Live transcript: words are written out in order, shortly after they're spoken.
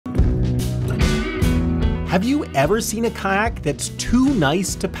Have you ever seen a kayak that's too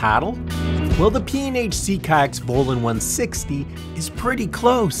nice to paddle? Well, the P&H Sea Kayak's Volan 160 is pretty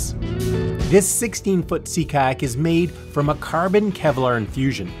close. This 16-foot sea kayak is made from a carbon Kevlar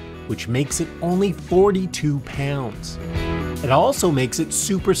infusion, which makes it only 42 pounds. It also makes it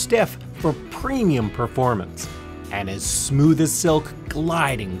super stiff for premium performance, and as smooth as silk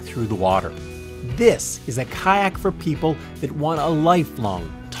gliding through the water. This is a kayak for people that want a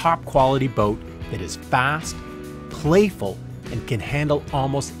lifelong, top-quality boat that is fast, playful, and can handle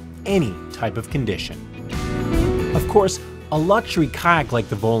almost any type of condition. Of course, a luxury kayak like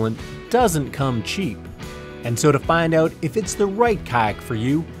the Volan doesn't come cheap. And so to find out if it's the right kayak for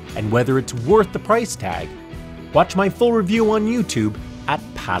you and whether it's worth the price tag, watch my full review on YouTube at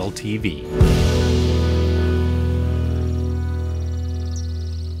Paddle TV.